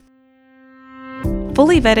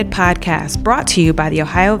Fully Vetted podcast brought to you by the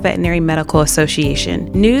Ohio Veterinary Medical Association.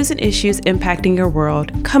 News and issues impacting your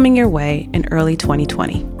world coming your way in early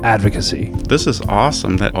 2020. Advocacy. This is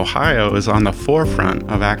awesome that Ohio is on the forefront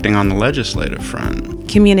of acting on the legislative front.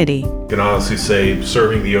 Community. I can honestly say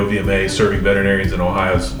serving the OVMA, serving veterinarians in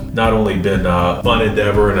Ohio has not only been a fun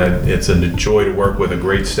endeavor, and it's a joy to work with a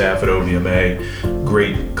great staff at OVMA,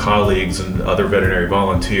 great colleagues and other veterinary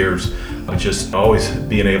volunteers. Just always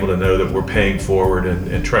being able to know that we're paying forward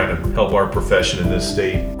and trying to help our profession in this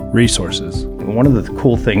state. Resources. One of the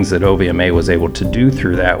cool things that OVMA was able to do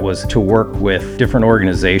through that was to work with different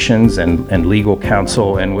organizations and legal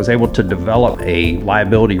counsel, and was able to develop a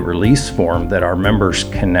liability release form that our members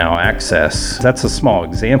can now access. That's a small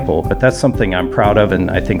example, but that's something I'm proud of,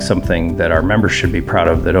 and I think something that our members should be proud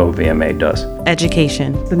of that OVMA does.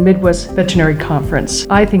 Education. The Midwest Veterinary Conference,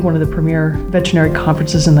 I think one of the premier veterinary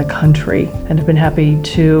conferences in the country, and have been happy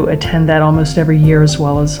to attend that almost every year, as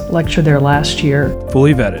well as lecture there last year.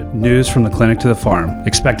 Fully Vetted. News from the clinic to the farm.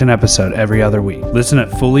 Expect an episode every other week. Listen at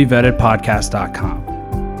fullyvettedpodcast.com.